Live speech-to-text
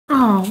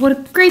Oh, what a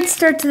great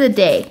start to the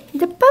day.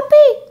 The puppy.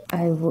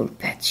 I will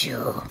pet you.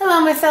 Hello,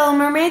 my fellow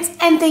mermaids,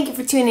 and thank you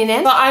for tuning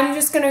in. Well, I'm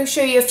just gonna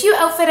show you a few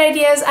outfit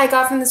ideas I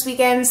got from this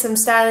weekend, some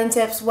styling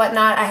tips,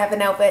 whatnot. I have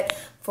an outfit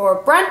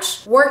for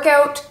brunch,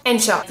 workout,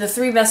 and shop. The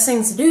 3 best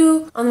things to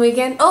do on the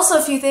weekend. Also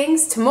a few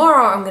things.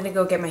 Tomorrow I'm gonna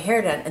go get my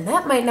hair done, and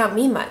that might not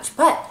mean much,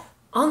 but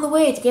on the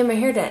way to get my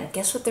hair done,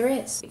 guess what there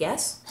is? You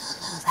guess?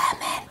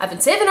 Lululemon. I've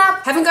been saving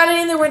up, haven't got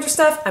any of their winter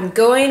stuff. I'm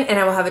going, and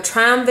I will have a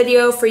try-on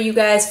video for you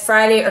guys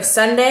Friday or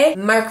Sunday.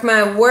 Mark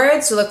my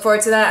words, so look forward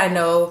to that. I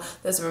know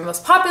those are my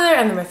most popular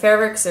and they're my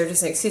favorite because they're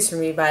just an excuse for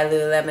me to buy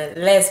Lululemon.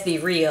 Let's be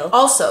real.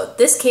 Also,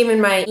 this came in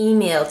my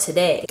email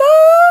today.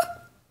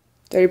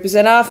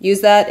 30% off. Use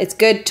that. It's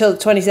good till the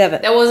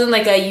 27th. That wasn't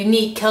like a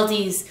unique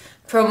Keltie's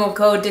promo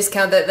code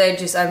discount that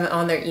I'm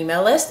on their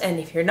email list. And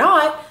if you're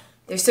not,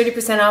 there's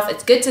 30% off.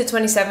 It's good to the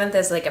 27th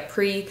as like a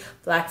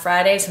pre-Black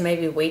Friday, so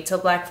maybe wait till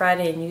Black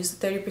Friday and use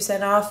the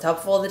 30% off. Top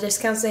of all the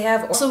discounts they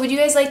have. Also, would you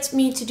guys like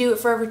me to do it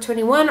Forever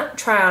 21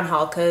 try-on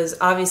haul? Because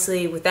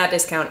obviously with that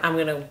discount, I'm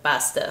gonna buy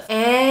stuff.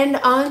 And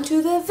on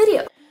to the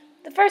video.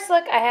 The first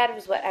look I had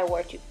was what I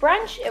wore to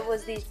brunch. It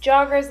was these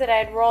joggers that I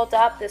had rolled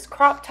up, this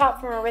crop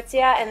top from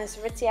Aritzia, and this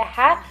Aritzia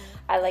hat.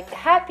 I like the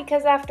hat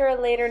because after a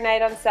later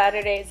night on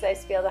Saturday, it's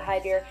nice to be able to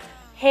hide your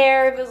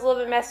hair. If it was a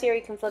little bit messier,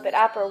 you can flip it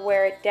up or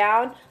wear it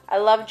down. I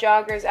love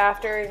joggers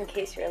after in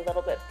case you're a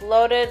little bit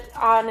bloated.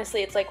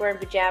 Honestly, it's like wearing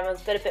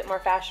pajamas, but a bit more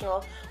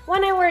fashionable.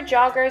 When I wear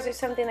joggers or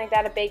something like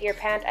that, a baggier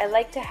pant, I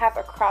like to have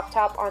a crop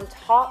top on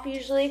top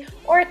usually,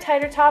 or a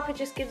tighter top. It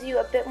just gives you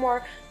a bit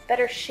more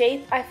better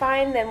shape, I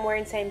find, than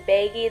wearing something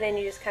baggy. Then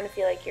you just kind of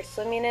feel like you're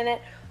swimming in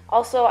it.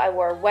 Also, I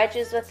wore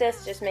wedges with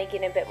this, just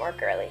making it a bit more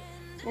girly.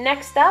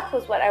 Next up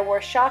was what I wore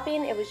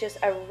shopping. It was just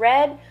a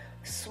red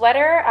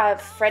sweater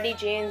of Freddie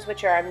jeans,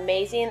 which are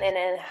amazing, and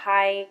then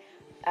high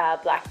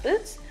black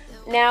boots.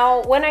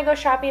 Now, when I go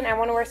shopping, I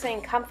want to wear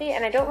something comfy,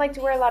 and I don't like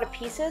to wear a lot of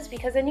pieces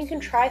because then you can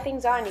try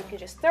things on. You can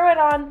just throw it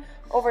on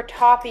over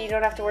top, and you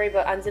don't have to worry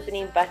about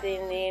unzipping,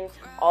 buttoning,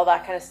 all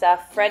that kind of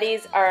stuff.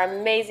 Freddies are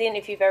amazing.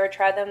 If you've ever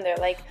tried them, they're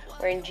like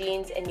wearing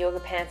jeans and yoga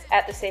pants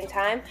at the same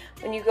time.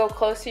 When you go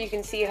closer, you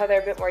can see how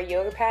they're a bit more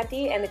yoga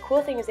panty, and the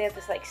cool thing is they have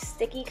this like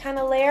sticky kind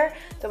of layer.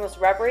 It's almost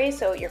rubbery,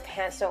 so your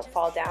pants don't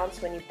fall down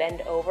so when you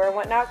bend over and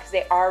whatnot, because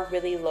they are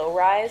really low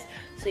rise,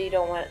 so you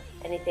don't want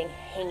anything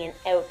hanging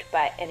out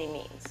by any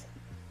means.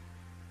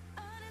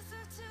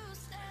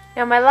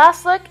 Now my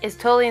last look is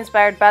totally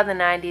inspired by the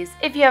 90s.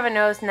 If you haven't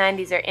noticed,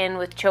 90s are in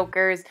with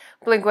chokers,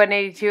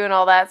 Blink-182 and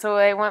all that, so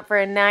I went for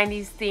a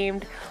 90s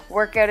themed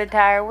workout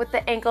attire with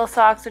the ankle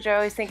socks, which I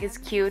always think is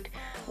cute,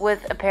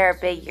 with a pair of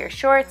baggier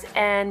shorts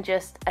and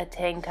just a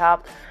tank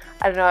top.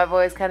 I don't know, I've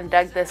always kind of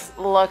dug this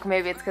look.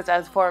 Maybe it's because I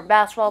was a former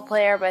basketball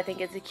player, but I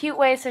think it's a cute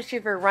way, especially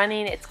if you're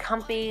running. It's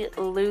comfy,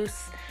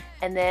 loose,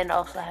 and then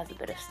also has a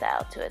bit of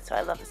style to it. So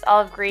I love this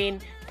olive green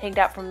tank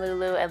top from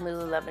Lulu and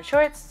Lululemon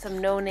shorts, some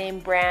no-name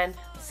brand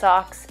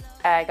socks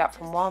I got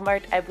from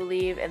Walmart, I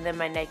believe, and then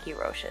my Nike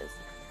Roches.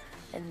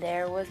 And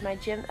there was my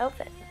gym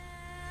outfit.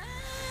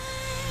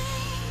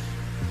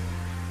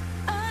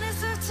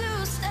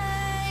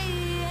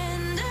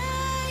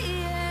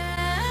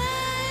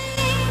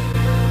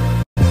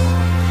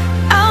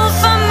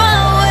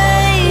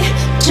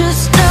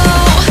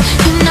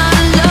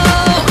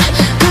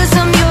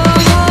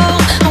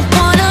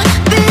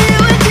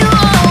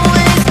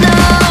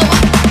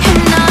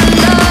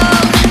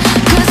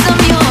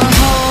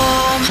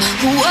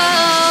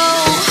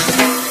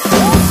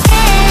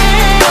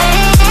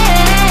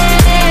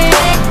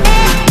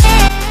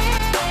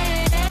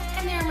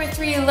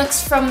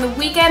 From the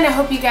weekend. I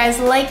hope you guys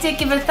liked it.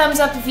 Give it a thumbs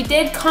up if you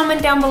did. Comment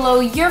down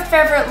below your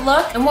favorite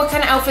look and what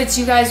kind of outfits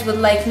you guys would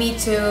like me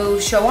to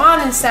show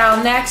on and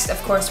style next.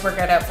 Of course,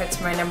 workout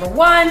outfits are my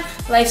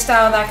 #1,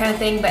 lifestyle, that kind of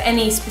thing, but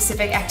any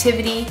specific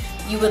activity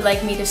you would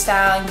like me to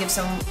style and give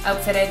some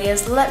outfit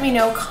ideas, let me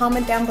know.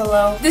 Comment down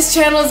below. This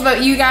channel is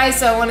about you guys,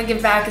 so I want to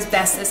give back as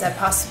best as I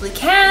possibly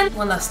can.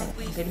 One last thing,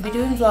 I'm going to be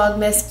doing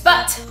Vlogmas,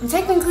 but I'm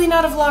technically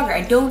not a vlogger.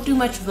 I don't do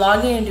much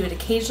vlogging, I do it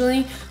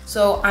occasionally,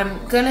 so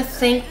I'm gonna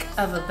think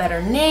of a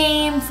better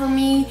name for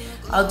me.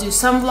 I'll do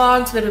some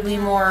vlogs, but it'll be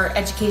more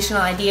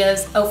educational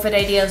ideas, outfit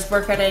ideas,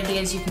 workout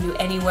ideas you can do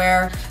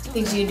anywhere,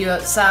 things you can do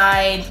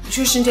outside,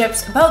 nutrition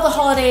tips about the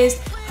holidays,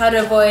 how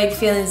to avoid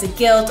feelings of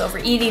guilt,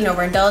 overeating,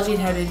 overindulging,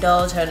 how to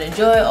indulge, how to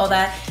enjoy, all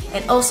that,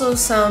 and also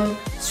some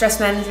stress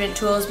management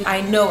tools.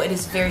 I know it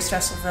is very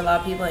stressful for a lot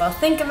of people. I'll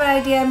think of an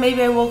idea,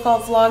 maybe I will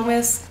call it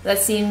Vlogmas. That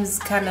seems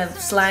kind of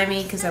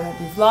slimy because I won't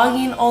be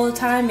vlogging all the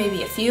time,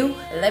 maybe a few.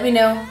 Let me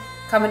know.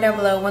 Comment down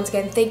below. Once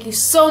again, thank you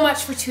so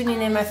much for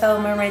tuning in, my fellow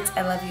mermaids.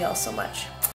 I love you all so much.